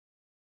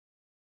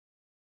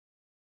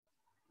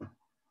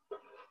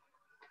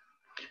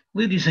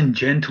Ladies and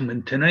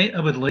gentlemen, tonight I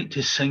would like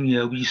to sing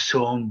you a wee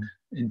song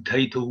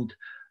entitled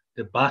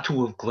The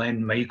Battle of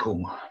Glen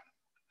Michael.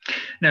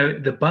 Now,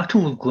 the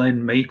Battle of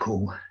Glen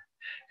Michael,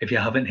 if you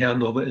haven't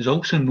heard of it, is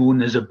also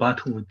known as the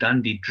Battle of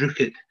Dandy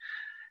Druitt,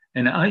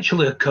 and it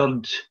actually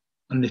occurred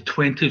on the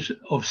 20th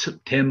of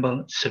September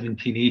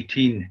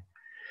 1718,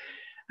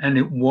 and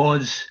it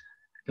was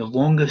the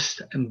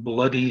longest and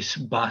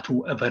bloodiest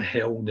battle ever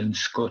held in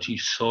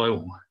Scottish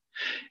soil.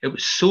 It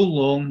was so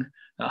long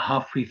that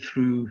halfway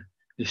through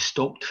they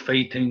stopped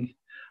fighting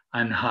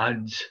and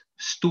had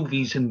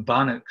stovies and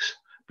barracks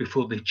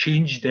before they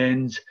changed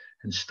ends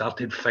and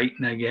started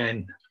fighting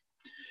again.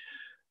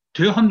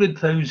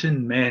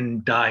 200,000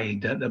 men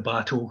died at the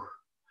battle,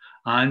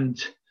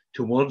 and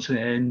towards the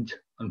end,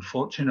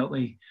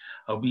 unfortunately,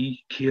 a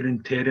wee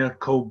caring terrier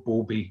called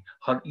Bobby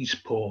hurt his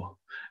paw,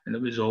 and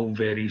it was all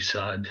very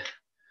sad.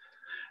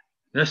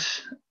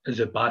 This is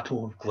the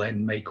Battle of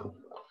Glen Michael.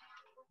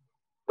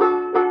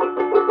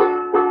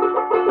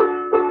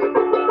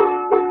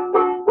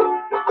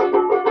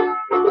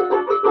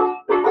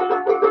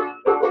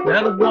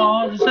 There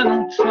was an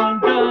old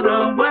soldier,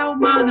 a wild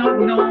man of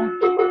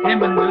note,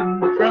 came and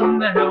looked from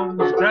the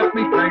hills, grabbed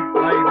me tight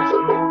by the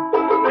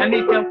throat, and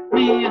he told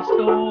me a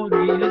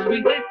story as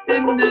we hit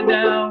in the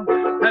dell,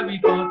 how we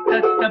fought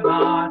at the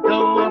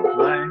battle of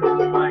Glen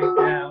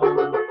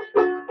Michael.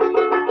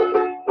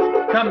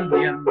 Come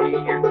near me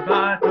in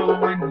battle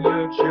when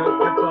you're sure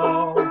to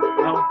fall,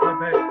 I'll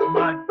flip it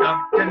my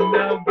duck and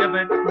I'll give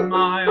it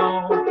my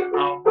all.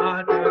 I'll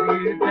batter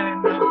you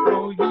then I'll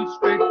throw you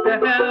straight to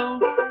hell,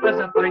 as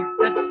I fight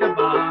at the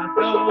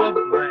battle of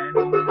Glen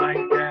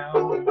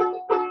Michael.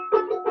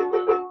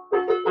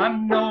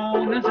 I'm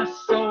known as a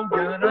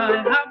soldier,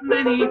 I have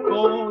many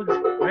foes,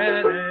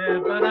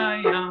 wherever I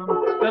am,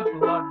 the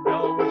blood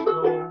always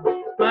flows.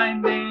 My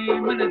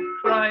name and it's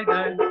cried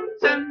out,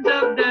 sounds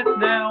of death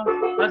now,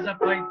 as I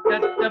fight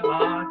at the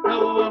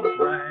battle of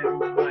Glen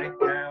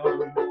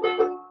Michael.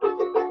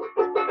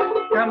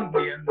 Come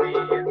near me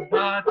in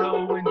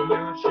battle when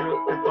you're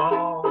sure to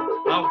fall,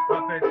 I'll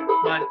puppet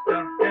my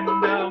dirk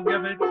and I'll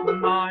give it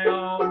my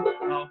all.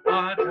 I'll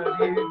batter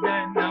you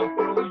then I'll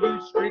throw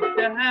you straight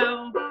to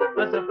hell,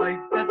 as I fight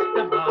at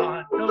the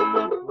battle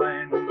of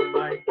Glen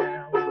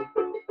Michael.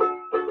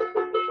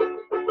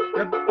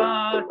 The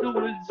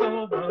battle is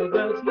over,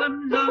 there's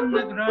limbs on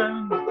the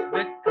ground,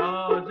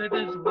 because it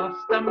is lost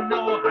I'm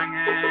no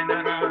hanging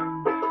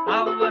around.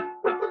 I'll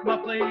lift up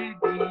my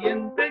lady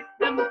and bid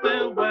them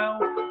farewell,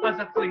 as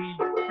I flee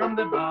from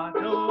the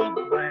battle of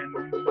Glen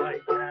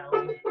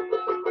Michael.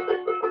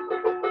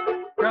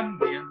 Come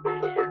near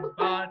me in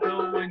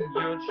battle when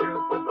you're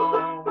sure to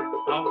fall,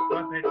 I'll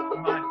whip it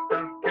my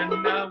dirk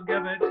and I'll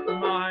give it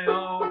my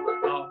all.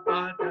 I'll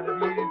batter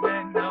you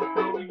then I'll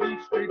throw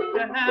you straight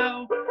to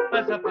hell,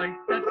 as I fight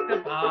at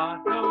the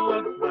battle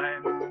of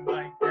Glen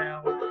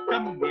Michael.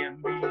 Come near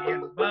me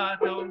in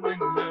battle when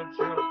you're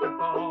sure to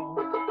fall,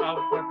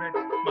 I'll whip it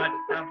my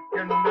dirk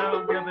and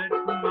I'll give it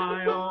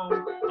my all.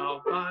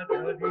 I'll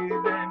batter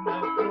you then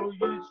I'll throw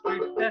you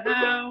straight to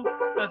hell,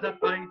 as I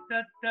fight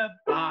at the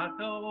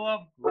battle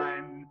of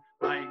Glen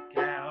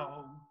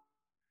Michael.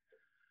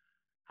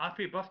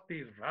 Happy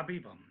birthday, Rabby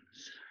Buns.